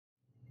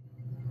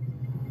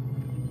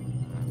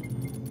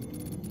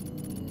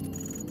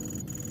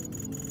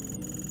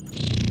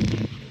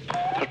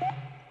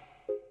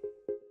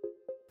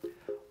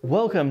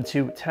Welcome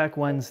to Tech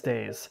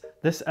Wednesdays.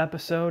 This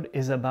episode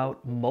is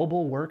about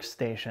mobile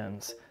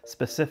workstations,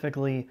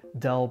 specifically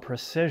Dell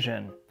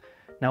Precision.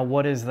 Now,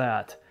 what is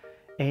that?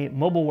 A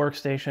mobile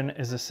workstation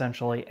is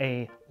essentially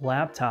a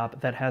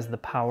laptop that has the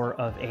power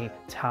of a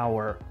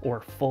tower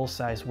or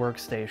full-size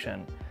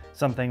workstation,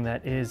 something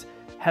that is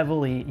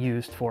heavily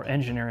used for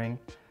engineering,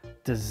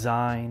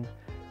 design,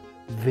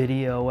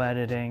 video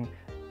editing,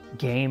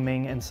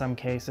 gaming in some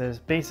cases,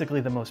 basically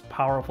the most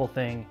powerful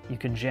thing you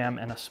can jam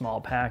in a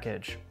small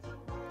package.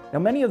 Now,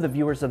 many of the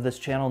viewers of this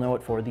channel know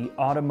it for the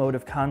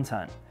automotive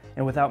content,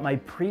 and without my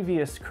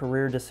previous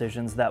career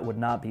decisions that would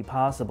not be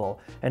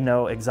possible, and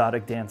no,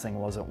 exotic dancing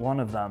wasn't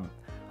one of them.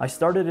 I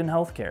started in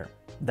healthcare,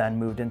 then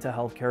moved into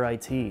healthcare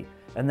IT,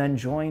 and then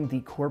joined the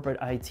corporate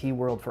IT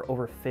world for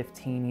over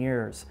 15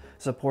 years,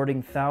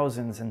 supporting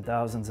thousands and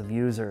thousands of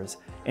users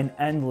in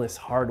endless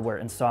hardware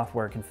and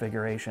software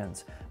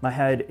configurations. My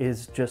head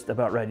is just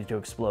about ready to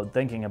explode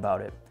thinking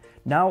about it.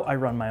 Now I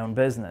run my own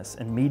business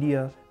in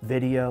media,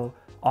 video,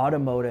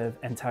 automotive,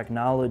 and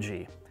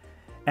technology.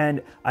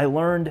 And I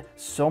learned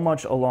so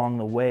much along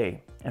the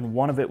way, and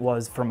one of it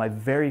was for my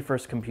very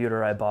first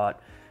computer I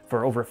bought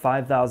for over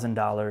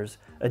 $5,000,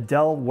 a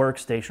Dell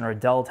workstation or a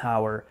Dell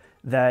tower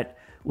that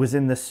was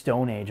in the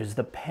Stone Ages,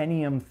 the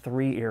Pentium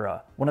 3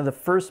 era, one of the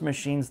first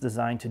machines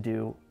designed to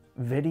do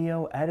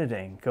video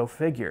editing, go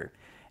figure.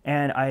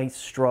 And I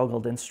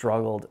struggled,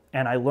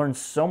 and I learned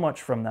so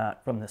much from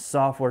that, from the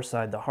software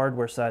side, the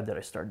hardware side, that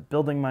I started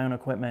building my own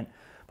equipment.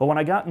 But when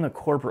I got in the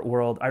corporate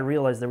world, I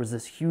realized there was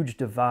this huge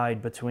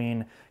divide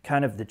between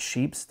kind of the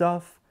cheap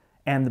stuff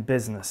and the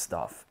business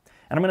stuff.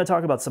 And I'm going to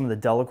talk about some of the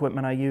Dell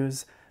equipment I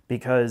use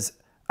because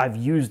I've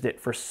used it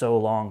for so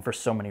long for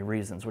so many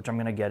reasons, which I'm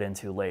going to get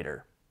into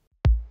later.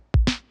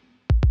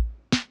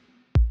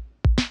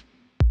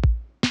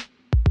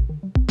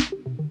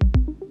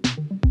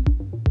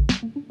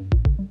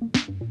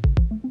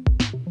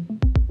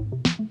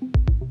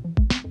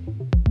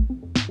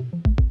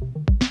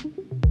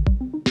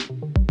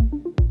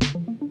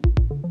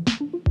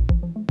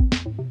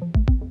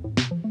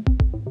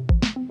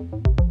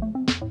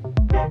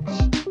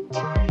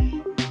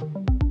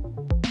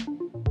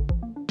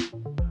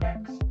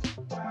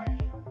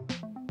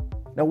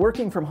 Now,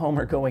 working from home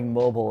or going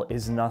mobile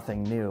is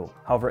nothing new.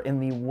 However, in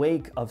the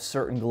wake of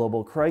certain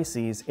global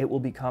crises, it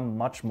will become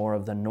much more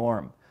of the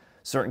norm.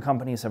 Certain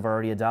companies have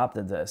already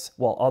adopted this,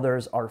 while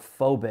others are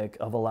phobic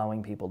of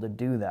allowing people to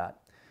do that.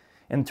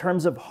 In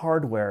terms of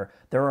hardware,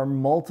 there are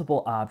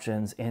multiple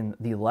options in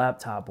the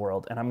laptop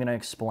world, and I'm going to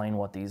explain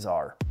what these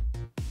are.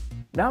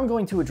 Now I'm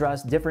going to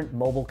address different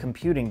mobile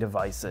computing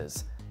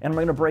devices, and I'm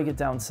going to break it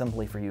down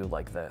simply for you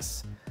like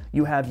this.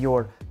 You have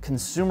your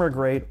consumer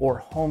grade or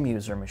home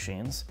user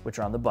machines, which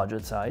are on the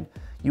budget side.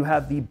 You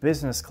have the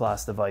business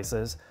class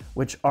devices,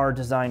 which are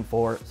designed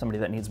for somebody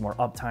that needs more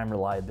uptime,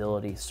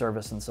 reliability,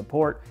 service, and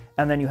support.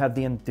 And then you have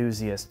the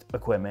enthusiast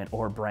equipment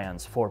or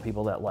brands for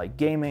people that like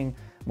gaming,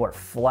 more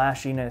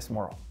flashiness,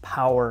 more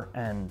power,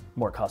 and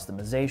more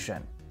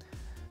customization.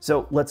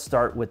 So let's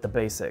start with the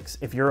basics.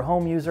 If you're a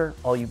home user,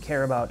 all you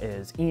care about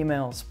is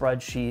email,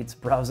 spreadsheets,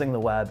 browsing the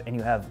web, and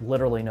you have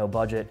literally no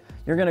budget,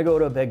 you're gonna go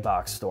to a big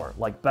box store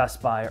like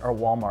Best Buy or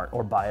Walmart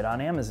or buy it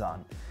on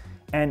Amazon.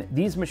 And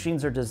these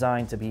machines are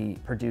designed to be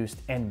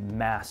produced in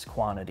mass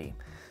quantity.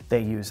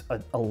 They use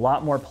a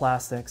lot more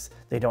plastics,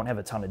 they don't have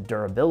a ton of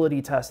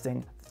durability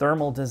testing,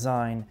 thermal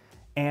design,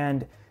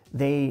 and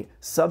they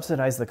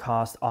subsidize the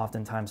cost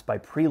oftentimes by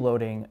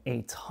preloading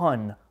a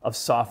ton of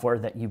software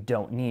that you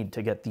don't need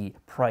to get the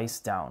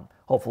price down.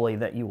 Hopefully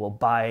that you will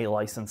buy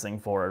licensing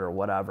for it or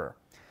whatever.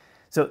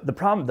 So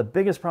the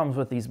biggest problems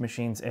with these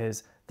machines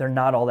is they're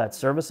not all that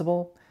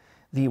serviceable.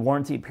 The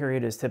warranty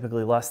period is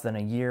typically less than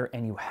a year,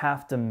 and you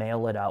have to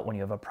mail it out when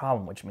you have a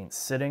problem, which means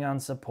sitting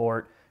on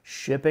support,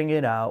 shipping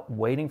it out,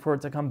 waiting for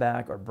it to come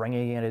back, or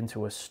bringing it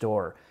into a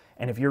store.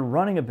 And if you're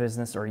running a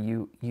business or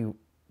you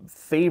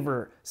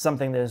favor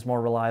something that is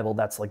more reliable,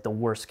 that's like the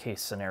worst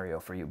case scenario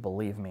for you,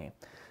 believe me.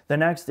 The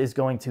next is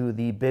going to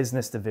the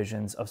business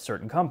divisions of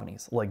certain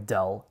companies like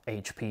Dell,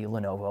 HP,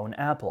 Lenovo, and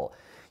Apple.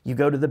 You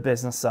go to the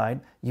business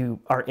side,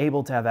 you are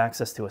able to have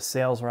access to a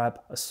sales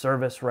rep, a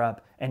service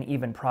rep, and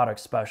even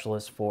product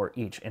specialists for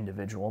each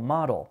individual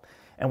model.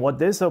 And what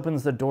this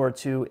opens the door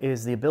to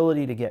is the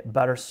ability to get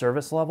better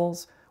service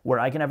levels where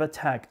I can have a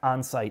tech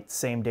on site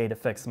same day to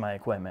fix my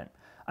equipment.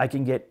 I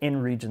can get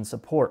in-region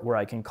support where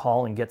I can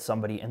call and get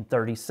somebody in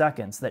 30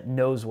 seconds that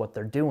knows what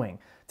they're doing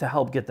to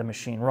help get the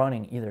machine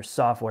running, either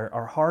software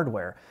or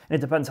hardware. And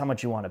it depends how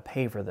much you want to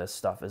pay for this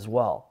stuff as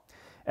well.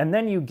 And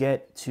then you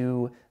get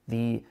to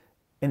the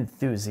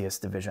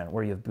enthusiast division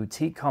where you have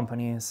boutique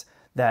companies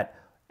that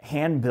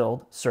hand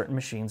build certain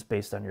machines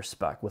based on your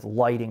spec with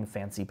lighting,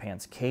 fancy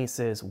pants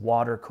cases,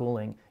 water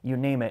cooling, you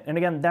name it. And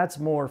again, that's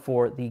more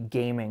for the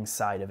gaming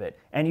side of it.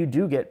 And you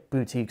do get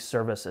boutique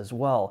service as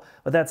well,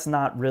 but that's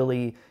not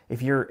really,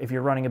 if you're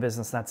running a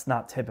business, that's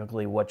not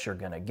typically what you're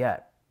gonna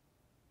get.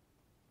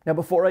 Now,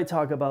 before I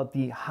talk about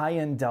the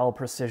high-end Dell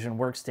Precision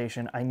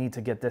workstation, I need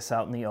to get this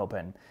out in the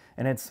open.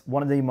 And it's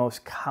one of the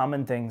most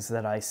common things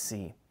that I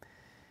see.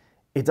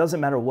 It doesn't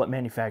matter what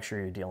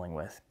manufacturer you're dealing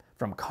with,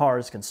 from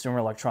cars, consumer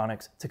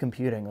electronics, to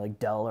computing like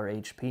Dell or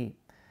HP.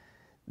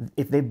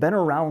 If they've been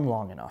around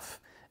long enough,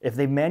 if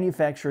they've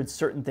manufactured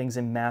certain things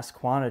in mass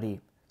quantity,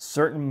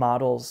 certain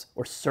models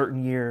or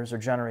certain years or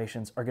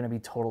generations are going to be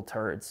total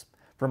turds.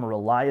 From a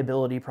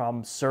reliability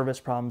problem,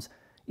 service problems,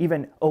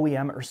 even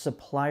OEM or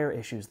supplier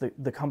issues.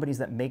 The companies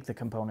that make the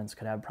components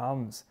could have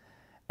problems.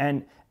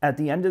 And at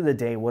the end of the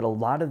day, what a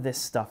lot of this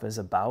stuff is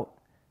about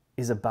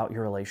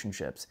your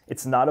relationships.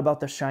 It's not about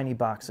the shiny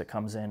box that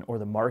comes in or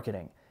the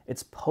marketing.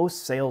 It's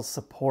post-sales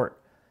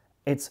support.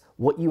 It's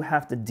what you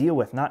have to deal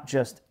with, not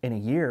just in a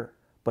year,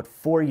 but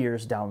 4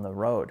 years down the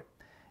road.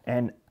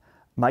 And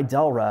my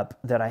Dell rep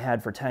that I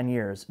had for 10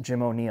 years,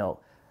 Jim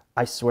O'Neill,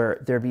 I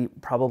swear there'd be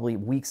probably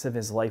weeks of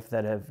his life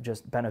that have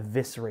just been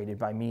eviscerated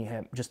by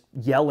him just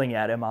yelling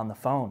at him on the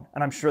phone.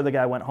 And I'm sure the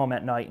guy went home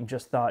at night and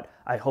just thought,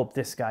 I hope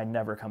this guy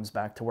never comes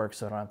back to work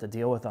so I don't have to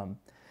deal with him.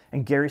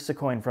 And Gary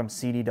Secoyne from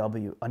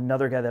CDW,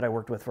 another guy that I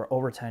worked with for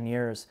over 10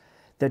 years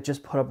that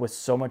just put up with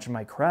so much of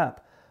my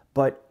crap.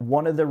 But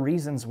one of the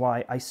reasons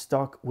why I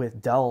stuck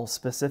with Dell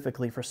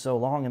specifically for so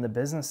long in the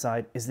business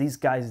side is these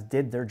guys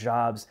did their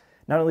jobs.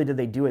 Not only did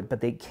they do it, but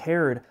they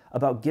cared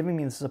about giving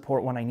me the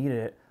support when I needed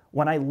it,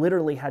 when I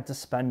literally had to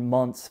spend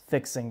months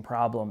fixing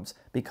problems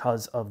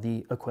because of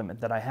the equipment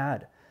that I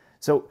had.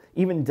 So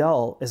even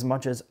Dell, as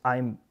much as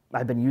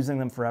I've been using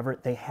them forever,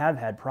 they have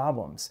had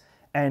problems.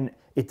 And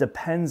it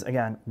depends,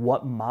 again,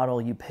 what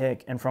model you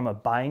pick. And from a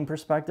buying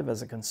perspective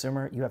as a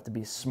consumer, you have to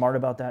be smart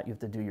about that. You have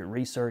to do your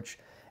research.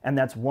 And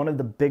that's one of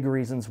the big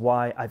reasons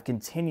why I've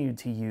continued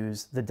to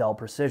use the Dell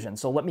Precision.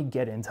 So let me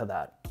get into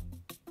that.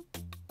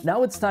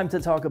 Now it's time to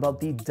talk about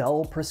the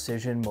Dell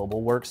Precision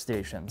Mobile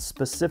Workstation,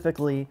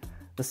 specifically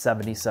the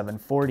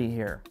 7740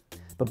 here.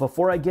 But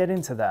before I get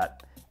into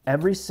that,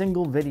 every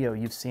single video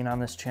you've seen on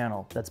this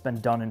channel that's been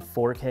done in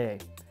 4K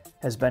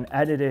has been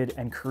edited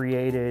and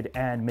created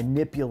and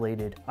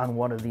manipulated on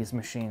one of these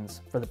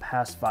machines for the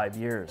past 5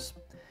 years.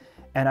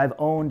 And I've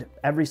owned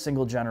every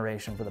single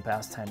generation for the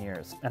past 10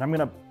 years. And I'm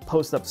gonna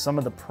post up some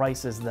of the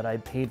prices that I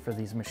paid for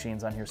these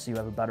machines on here so you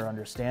have a better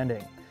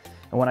understanding.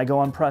 And when I go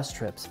on press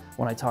trips,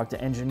 when I talk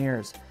to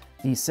engineers,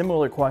 the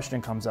similar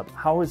question comes up: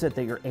 how is it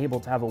that you're able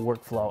to have a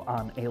workflow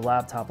on a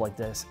laptop like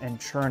this and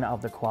churn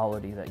out the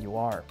quality that you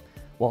are?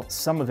 Well,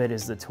 some of it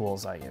is the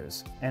tools I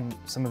use, and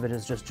some of it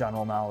is just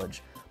general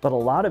knowledge. But a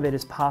lot of it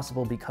is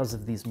possible because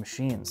of these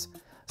machines.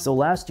 So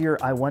last year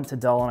I went to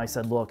Dell and I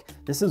said, look,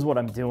 this is what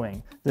I'm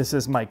doing. This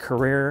is my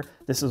career.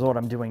 This is what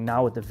I'm doing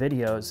now with the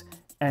videos.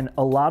 And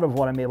a lot of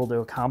what I'm able to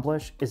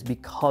accomplish is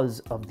because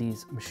of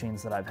these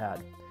machines that I've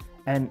had.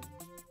 And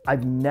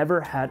I've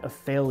never had a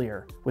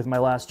failure with my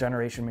last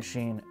generation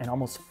machine in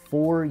almost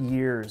 4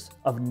 years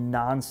of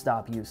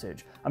nonstop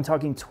usage. I'm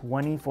talking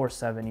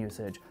 24/7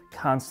 usage,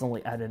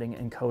 constantly editing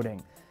and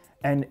coding.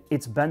 And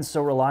it's been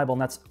so reliable,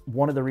 and that's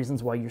one of the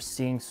reasons why you're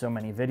seeing so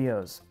many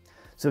videos.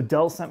 So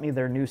Dell sent me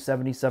their new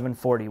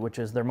 7740, which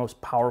is their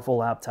most powerful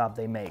laptop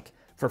they make,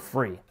 for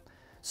free.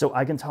 So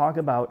I can talk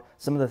about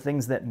some of the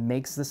things that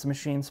makes this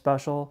machine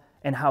special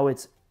and how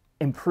it's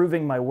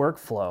improving my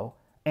workflow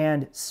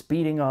and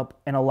speeding up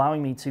and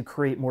allowing me to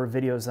create more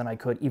videos than I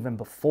could even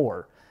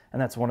before.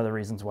 And that's one of the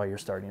reasons why you're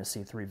starting to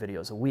see 3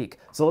 videos a week.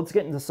 So let's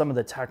get into some of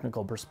the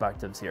technical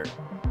perspectives here.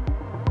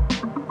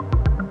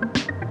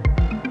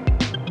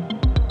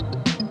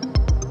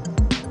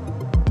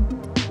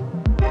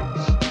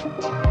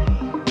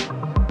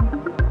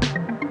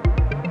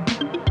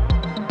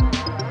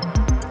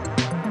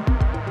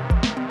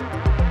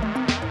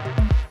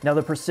 Now,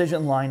 the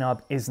Precision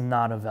lineup is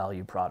not a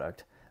value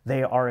product.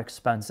 They are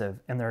expensive,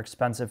 and they're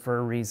expensive for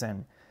a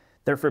reason.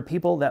 They're for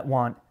people that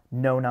want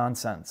no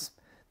nonsense.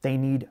 They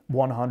need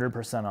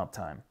 100%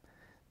 uptime.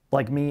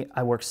 Like me,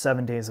 I work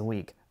 7 days a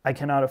week. I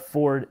cannot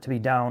afford to be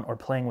down or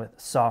playing with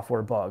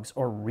software bugs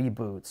or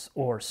reboots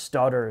or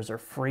stutters or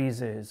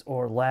freezes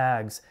or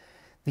lags.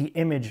 The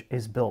image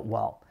is built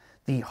well.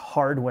 The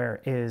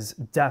hardware is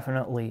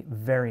definitely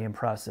very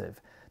impressive.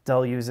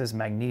 Dell uses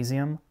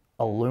magnesium,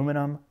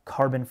 aluminum,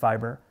 carbon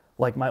fiber.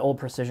 Like my old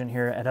Precision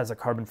here, it has a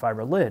carbon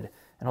fiber lid.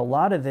 And a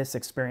lot of this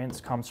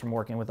experience comes from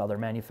working with other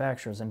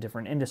manufacturers in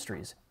different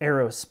industries,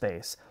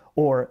 aerospace,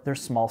 or their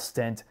small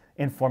stint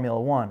in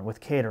Formula One with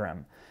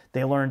Caterham.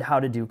 They learned how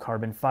to do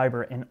carbon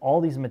fiber and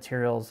all these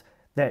materials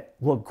that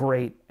look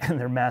great and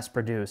they're mass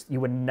produced.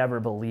 You would never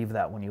believe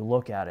that when you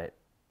look at it.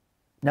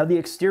 Now, the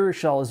exterior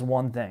shell is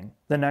one thing.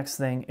 The next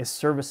thing is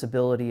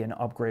serviceability and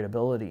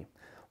upgradability.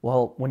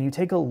 Well, when you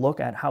take a look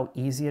at how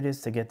easy it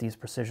is to get these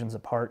Precisions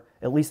apart,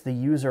 at least the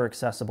user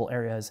accessible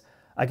areas,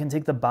 I can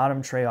take the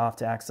bottom tray off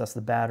to access the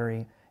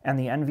battery and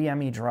the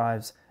NVMe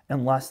drives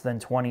in less than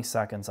 20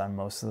 seconds on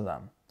most of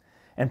them.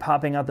 And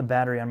popping out the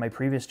battery on my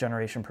previous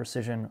generation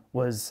Precision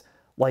was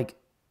like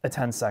a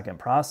 10-second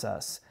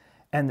process.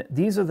 And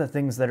these are the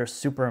things that are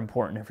super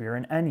important if you're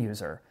an end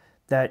user,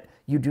 that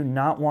you do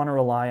not want to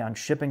rely on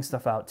shipping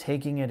stuff out,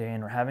 taking it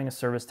in, or having a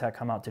service tech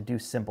come out to do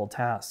simple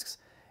tasks.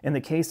 In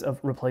the case of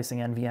replacing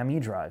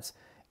NVMe drives,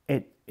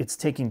 it's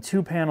taking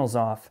 2 panels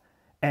off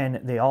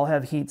and they all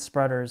have heat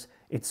spreaders.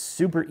 It's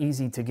super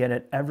easy to get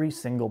at every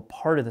single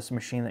part of this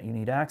machine that you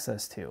need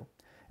access to.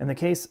 In the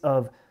case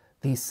of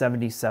the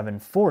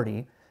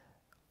 7740,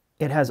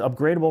 it has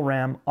upgradable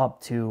RAM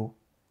up to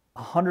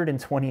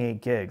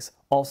 128 gigs,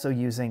 also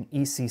using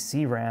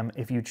ECC RAM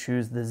if you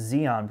choose the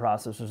Xeon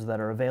processors that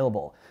are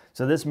available.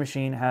 So this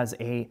machine has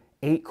a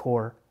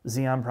 8-core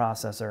Xeon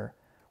processor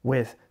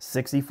with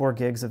 64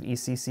 gigs of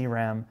ECC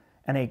RAM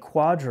and a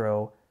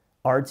Quadro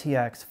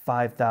RTX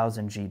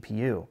 5000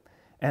 GPU.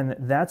 And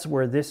that's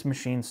where this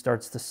machine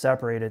starts to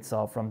separate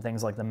itself from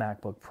things like the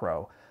MacBook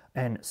Pro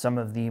and some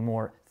of the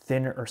more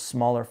thinner or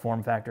smaller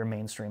form factor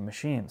mainstream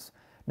machines.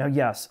 Now,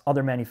 yes,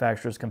 other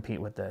manufacturers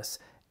compete with this.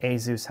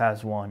 Asus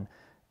has one,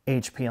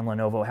 HP and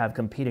Lenovo have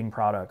competing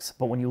products,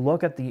 but when you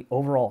look at the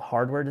overall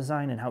hardware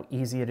design and how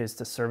easy it is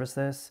to service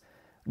this,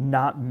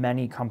 not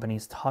many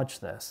companies touch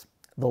this.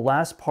 The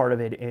last part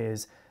of it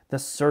is the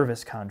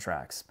service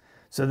contracts.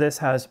 So this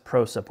has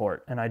Pro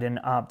Support, and I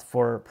didn't opt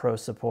for Pro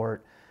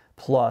Support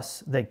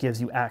Plus that gives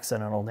you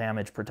accidental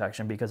damage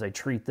protection because I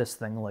treat this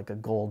thing like a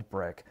gold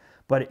brick.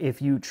 But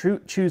if you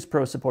choose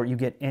Pro Support, you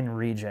get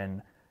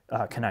in-region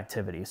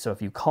connectivity. So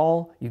if you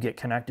call, you get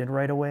connected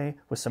right away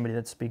with somebody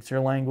that speaks your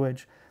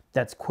language,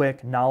 that's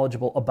quick,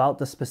 knowledgeable about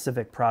the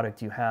specific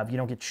product you have. You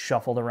don't get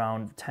shuffled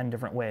around 10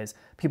 different ways.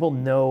 People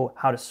know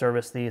how to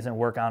service these and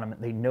work on them.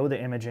 They know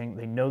the imaging,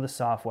 they know the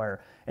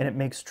software, and it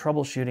makes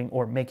troubleshooting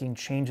or making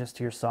changes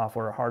to your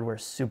software or hardware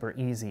super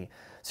easy.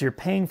 So you're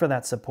paying for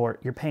that support,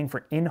 you're paying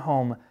for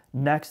in-home,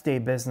 next-day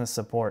business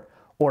support,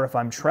 or if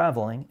I'm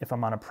traveling, if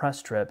I'm on a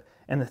press trip,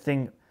 and the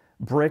thing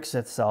bricks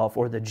itself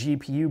or the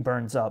GPU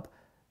burns up,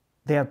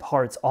 they have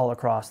parts all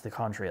across the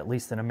country, at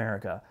least in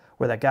America,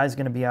 where that guy's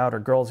gonna be out or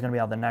girl's gonna be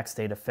out the next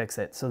day to fix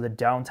it. So the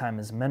downtime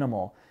is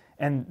minimal.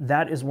 And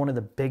that is one of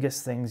the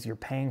biggest things you're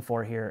paying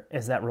for here,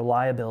 is that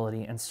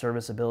reliability and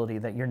serviceability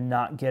that you're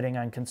not getting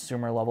on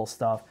consumer level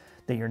stuff,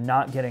 that you're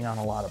not getting on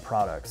a lot of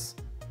products.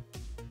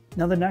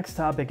 Now the next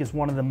topic is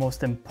one of the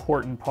most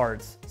important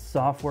parts,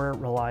 software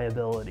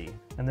reliability.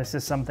 And this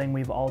is something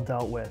we've all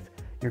dealt with.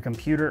 Your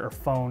computer or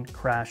phone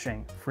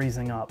crashing,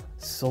 freezing up,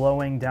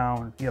 slowing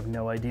down, you have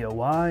no idea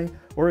why,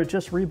 or it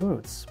just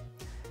reboots.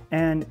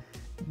 And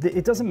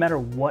it doesn't matter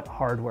what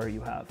hardware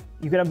you have.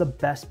 You could have the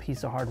best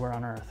piece of hardware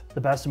on earth,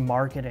 the best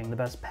marketing, the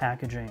best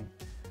packaging,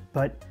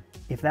 but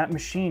if that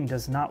machine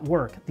does not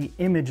work, the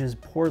image is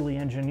poorly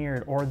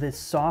engineered, or this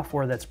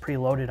software that's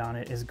preloaded on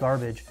it is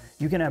garbage,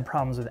 you can have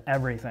problems with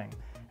everything.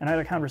 And I had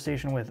a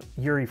conversation with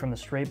Yuri from the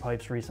Straight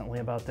Pipes recently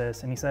about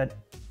this, and he said,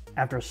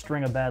 after a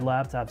string of bad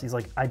laptops, he's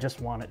like, I just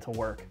want it to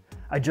work.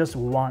 I just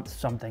want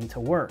something to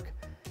work.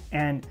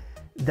 And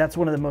that's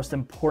one of the most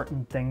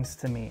important things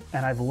to me.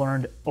 And I've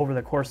learned over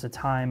the course of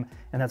time,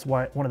 and that's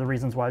why one of the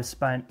reasons why I've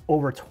spent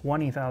over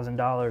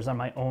 $20,000 on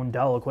my own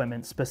Dell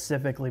equipment,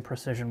 specifically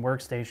Precision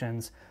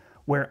workstations,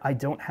 where I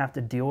don't have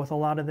to deal with a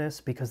lot of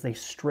this because they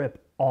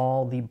strip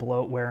all the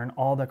bloatware and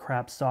all the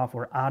crap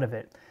software out of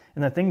it.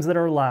 And the things that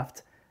are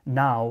left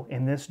now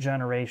in this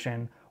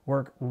generation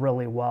work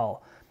really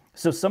well.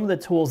 So some of the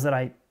tools that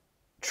I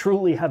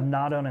truly have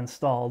not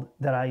uninstalled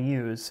that I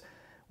use,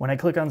 when I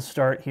click on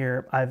Start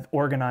here, I've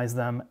organized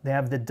them. They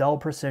have the Dell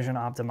Precision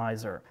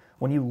Optimizer.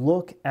 When you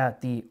look at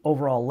the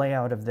overall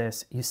layout of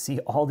this, you see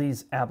all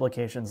these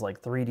applications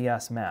like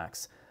 3ds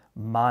Max,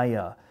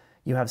 Maya,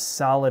 you have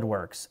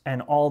SolidWorks,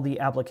 and all the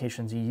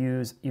applications you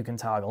use, you can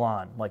toggle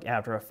on, like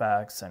After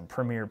Effects and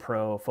Premiere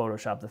Pro,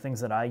 Photoshop, the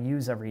things that I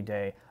use every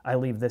day, I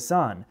leave this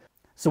on.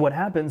 So what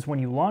happens when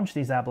you launch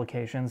these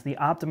applications, the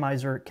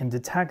optimizer can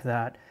detect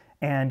that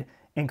and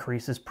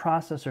increases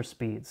processor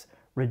speeds,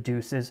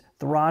 reduces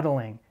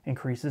throttling,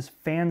 increases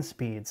fan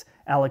speeds,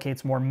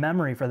 allocates more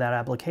memory for that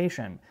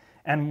application.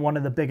 And one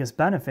of the biggest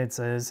benefits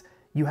is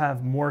you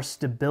have more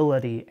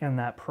stability in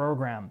that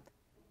program.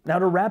 Now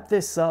to wrap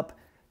this up,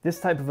 this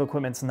type of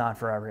equipment's not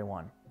for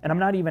everyone. And I'm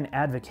not even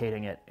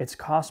advocating it. It's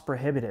cost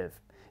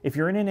prohibitive. If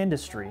you're in an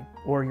industry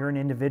or you're an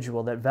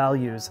individual that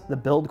values the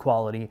build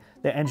quality,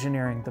 the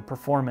engineering, the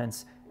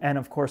performance, and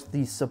of course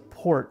the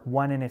support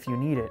when and if you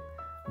need it,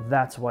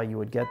 that's why you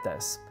would get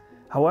this.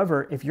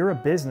 However, if you're a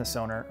business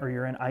owner or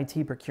you're in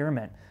IT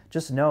procurement,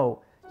 just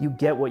know you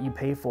get what you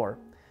pay for.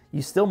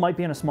 You still might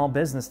be in a small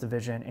business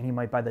division and you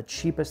might buy the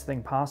cheapest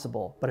thing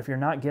possible, but if you're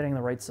not getting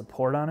the right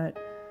support on it,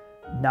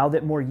 now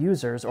that more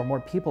users or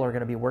more people are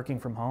going to be working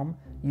from home,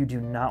 you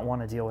do not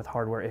want to deal with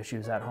hardware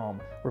issues at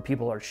home where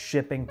people are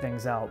shipping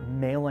things out,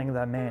 mailing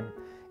them in.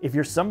 If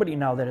you're somebody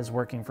now that is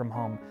working from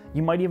home,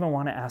 you might even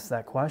want to ask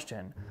that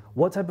question.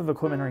 What type of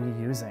equipment are you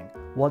using?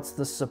 What's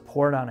the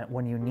support on it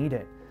when you need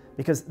it?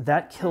 Because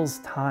that kills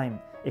time,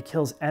 it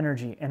kills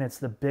energy, and it's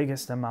the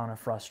biggest amount of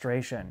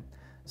frustration.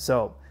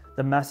 So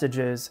the message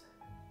is,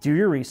 do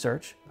your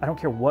research. I don't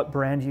care what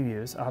brand you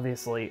use.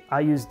 Obviously,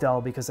 I use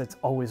Dell because it's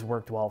always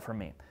worked well for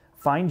me.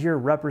 Find your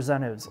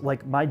representatives,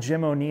 like my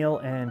Jim O'Neill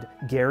and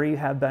Gary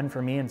have been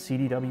for me in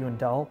CDW and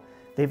Dell.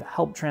 They've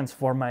helped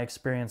transform my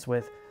experience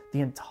with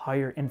the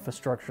entire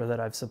infrastructure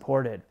that I've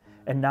supported.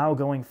 And now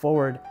going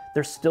forward,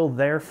 they're still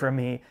there for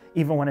me,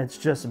 even when it's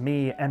just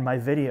me and my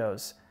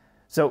videos.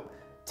 So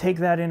Take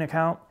that in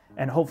account,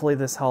 and hopefully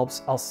this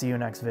helps. I'll see you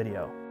next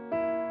video.